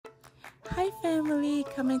Hi family,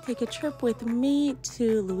 come and take a trip with me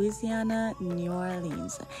to Louisiana, New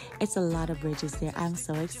Orleans. It's a lot of bridges there. I'm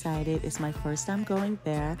so excited. It's my first time going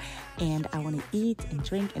there and I want to eat and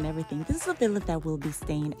drink and everything. This is a villa that we'll be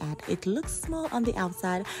staying at. It looks small on the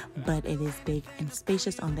outside, but it is big and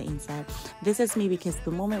spacious on the inside. This is me because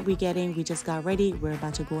the moment we get in, we just got ready. We're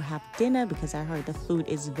about to go have dinner because I heard the food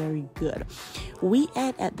is very good. We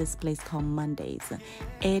ate at this place called Mondays.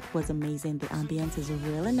 It was amazing. The ambience is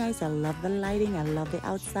really nice. I love the lighting, I love the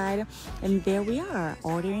outside, and there we are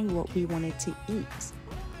ordering what we wanted to eat.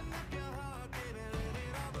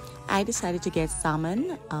 I decided to get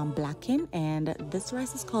salmon blackened, and this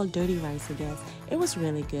rice is called dirty rice, I guess. It was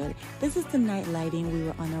really good. This is the night lighting. We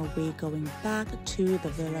were on our way going back to the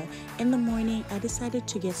villa. In the morning, I decided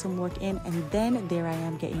to get some work in, and then there I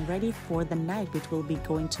am getting ready for the night, which will be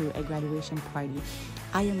going to a graduation party.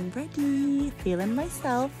 I am ready, feeling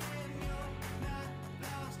myself.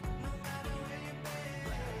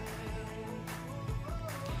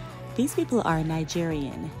 These people are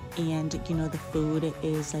Nigerian, and you know the food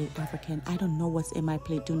is like African. I don't know what's in my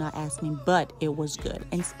plate, do not ask me, but it was good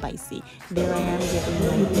and spicy. There I am getting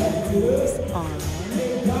my dance on.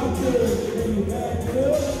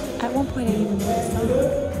 At one point I didn't even know the song,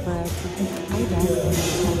 but I danced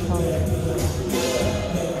and I followed.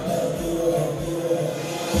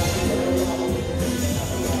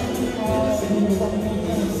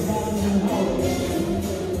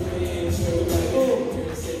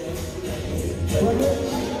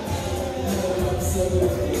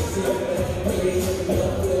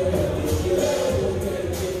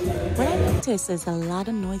 What I noticed is a lot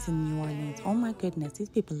of noise in New Orleans. Oh my goodness, these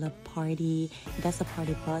people love party. That's a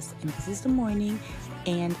party bus, and this is the morning,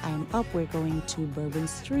 and I'm up. We're going to Bourbon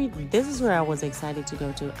Street. This is where I was excited to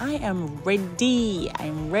go to. I am ready.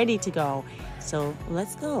 I'm ready to go. So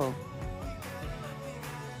let's go.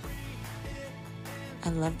 I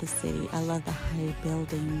love the city. I love the high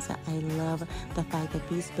buildings. I love the fact that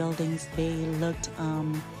these buildings, they looked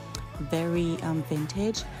very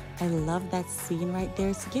vintage. I love that scene right there.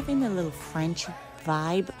 It's giving a little French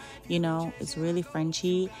vibe, you know, it's really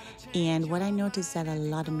Frenchy. And what I noticed that a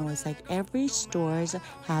lot of noise, like every stores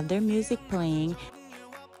have their music playing.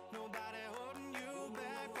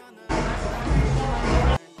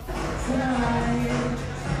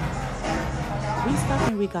 We stopped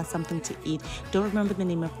and we got something to eat. Don't remember the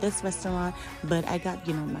name of this restaurant, but I got,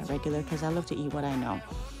 you know, my regular because I love to eat what I know.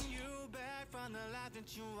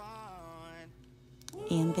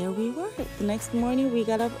 And there we were. The next morning we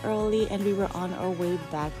got up early and we were on our way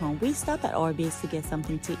back home. We stopped at Arby's to get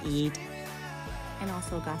something to eat and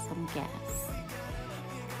also got some gas.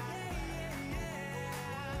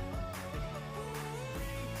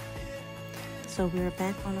 So we're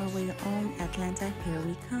back on our way home. Atlanta, here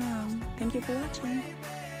we come. Thank you for watching.